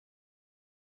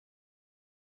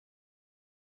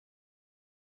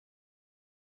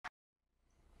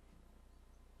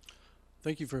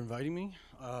Thank you for inviting me.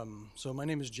 So my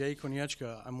name is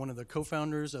Konieczka. I'm one of the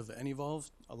co-founders of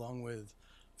enEvolv, along with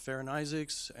Farron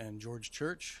Isaacs and George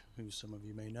Church, who some of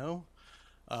you may know,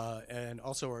 and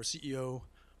also our CEO,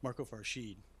 Marco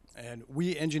Farshid. And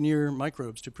we engineer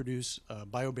microbes to produce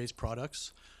bio-based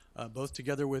products, both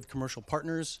together with commercial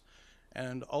partners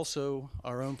and also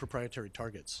our own proprietary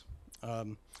targets.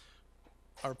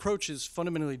 Our approach is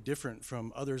fundamentally different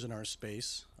from others in our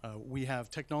space. We have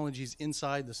technologies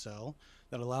inside the cell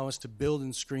that allow us to build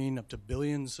and screen up to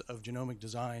billions of genomic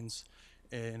designs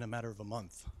in a matter of a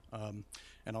month.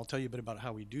 And I'll tell you a bit about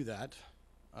how we do that.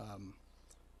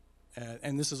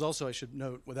 And this is also, I should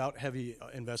note, without heavy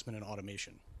investment in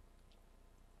automation.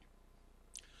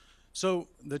 So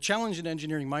the challenge in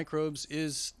engineering microbes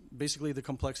is basically the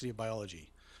complexity of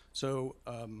biology. So,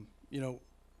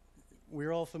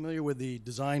 we're all familiar with the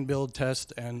design, build,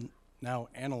 test, and now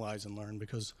analyze and learn,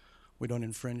 because we don't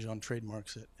infringe on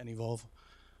trademarks at enEvolv.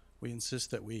 We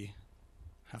insist that we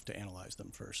have to analyze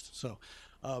them first. So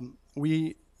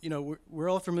we're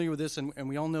all familiar with this, and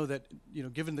we all know that,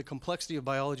 given the complexity of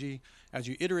biology, as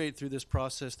you iterate through this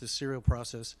process, this serial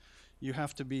process, you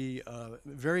have to be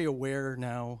very aware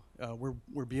now.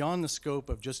 We're beyond the scope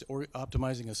of just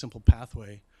optimizing a simple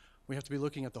pathway. We have to be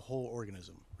looking at the whole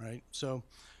organism, right? So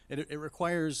it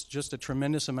requires just a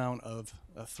tremendous amount of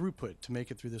throughput to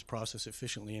make it through this process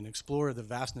efficiently and explore the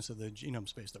vastness of the genome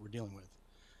space that we're dealing with.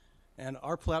 And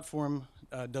our platform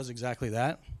does exactly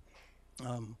that.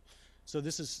 So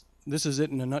this is it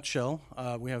in a nutshell.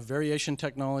 We have variation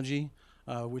technology,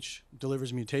 which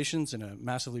delivers mutations in a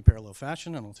massively parallel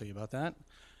fashion, and I'll tell you about that.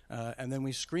 And then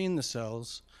we screen the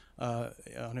cells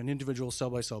on an individual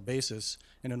cell-by-cell basis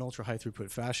in an ultra-high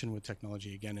throughput fashion with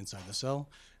technology, again, inside the cell.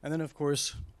 And then, of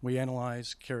course, we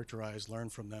analyze, characterize, learn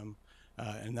from them,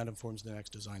 and that informs the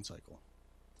next design cycle.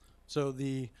 So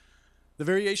the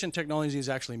variation technology is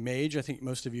actually MAGE. I think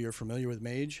most of you are familiar with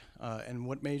MAGE. And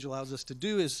what MAGE allows us to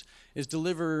do is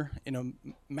deliver in a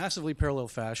massively parallel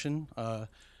fashion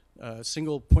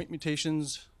single point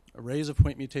mutations, arrays of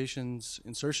point mutations,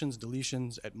 insertions,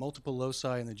 deletions at multiple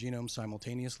loci in the genome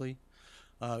simultaneously.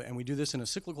 And we do this in a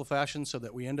cyclical fashion so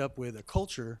that we end up with a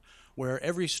culture where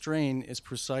every strain is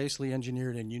precisely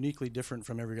engineered and uniquely different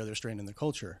from every other strain in the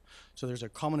culture. So there's a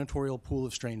combinatorial pool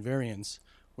of strain variants,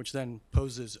 which then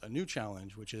poses a new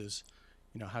challenge, which is,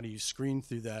 how do you screen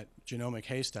through that genomic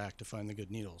haystack to find the good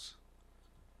needles?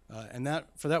 And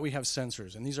for that we have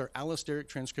sensors, and these are allosteric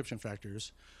transcription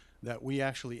factors that we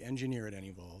actually engineer at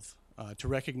enEvolv to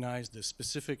recognize the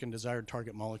specific and desired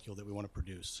target molecule that we want to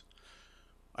produce.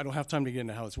 I don't have time to get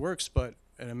into how this works, but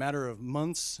in a matter of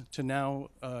months to now,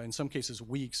 in some cases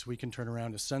weeks, we can turn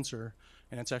around a sensor,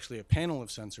 and it's actually a panel of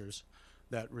sensors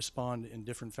that respond in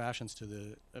different fashions to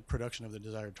the production of the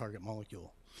desired target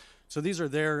molecule. So these are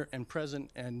there and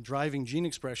present and driving gene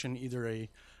expression, either a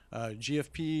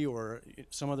GFP or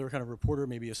some other kind of reporter,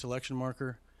 maybe a selection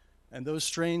marker. And those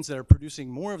strains that are producing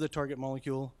more of the target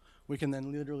molecule, we can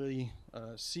then literally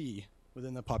see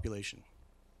within the population.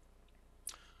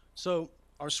 So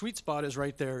our sweet spot is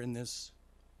right there in this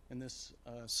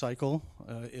cycle,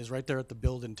 is right there at the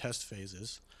build and test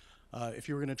phases. If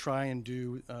you were going to try and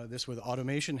do this with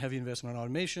automation, heavy investment in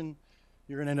automation,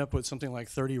 you're going to end up with something like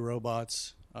 30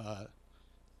 robots,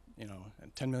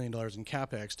 and $10 million in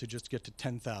CapEx to just get to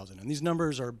 10,000. And these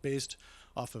numbers are based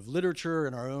off of literature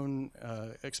and our own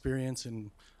experience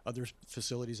in other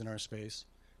facilities in our space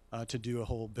to do a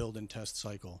whole build and test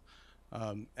cycle.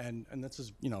 And this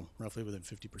is, roughly within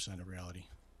 50% of reality.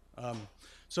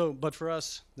 But for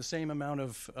us, the same amount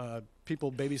of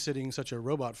people babysitting such a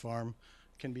robot farm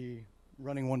can be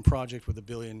running one project with 1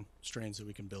 billion strains that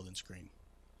we can build and screen.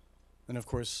 And of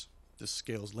course, this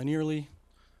scales linearly.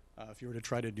 If you were to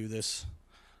try to do this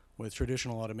with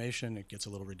traditional automation, it gets a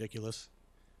little ridiculous.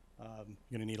 You're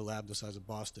going to need a lab the size of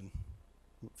Boston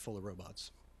full of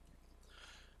robots.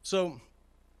 So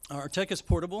our tech is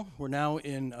portable. We're now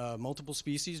in multiple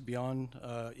species beyond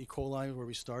E. coli, where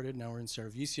we started. Now we're in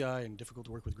Cerevisiae and difficult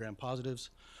to work with gram-positives.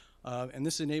 And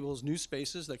this enables new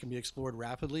spaces that can be explored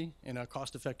rapidly in a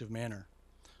cost-effective manner.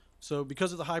 So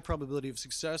because of the high probability of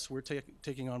success, we're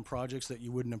taking on projects that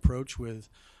you wouldn't approach with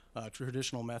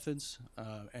traditional methods.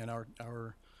 And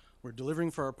we're delivering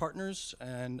for our partners,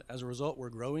 and as a result, we're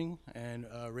growing and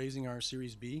raising our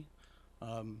Series B.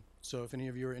 So if any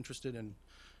of you are interested in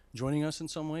joining us in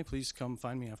some way, please come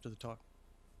find me after the talk.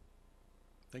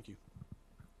 Thank you.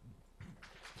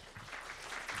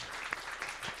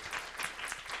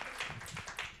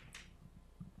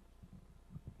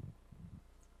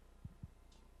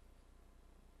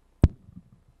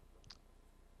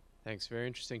 Thanks. Very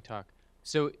interesting talk.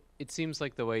 So it seems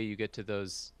like the way you get to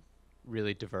those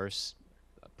really diverse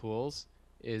pools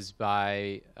is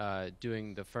by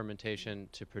doing the fermentation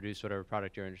to produce whatever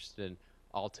product you're interested in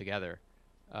all together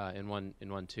in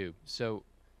one tube. So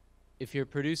if you're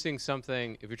producing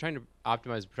something, if you're trying to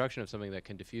optimize the production of something that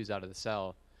can diffuse out of the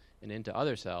cell and into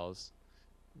other cells,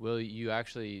 will you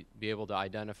actually be able to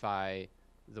identify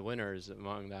the winners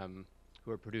among them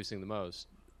who are producing the most?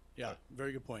 Yeah,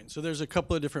 very good point. So there's a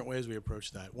couple of different ways we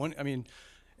approach that. One, I mean,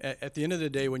 at the end of the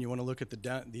day, when you want to look at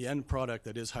the end product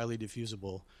that is highly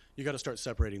diffusible, you got to start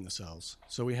separating the cells.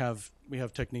 So we have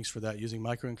techniques for that using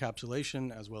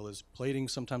microencapsulation as well as plating.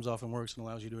 Sometimes often works and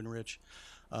allows you to enrich.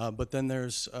 But then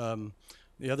there's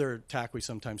the other tack we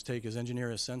sometimes take is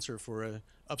engineer a sensor for a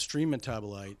upstream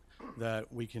metabolite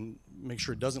that we can make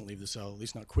sure it doesn't leave the cell, at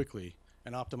least not quickly,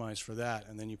 and optimize for that,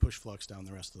 and then you push flux down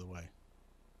the rest of the way.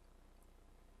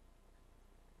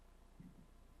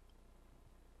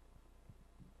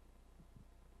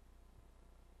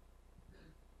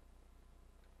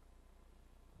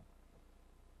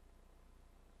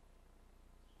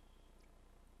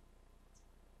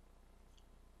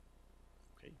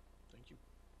 Okay, thank you.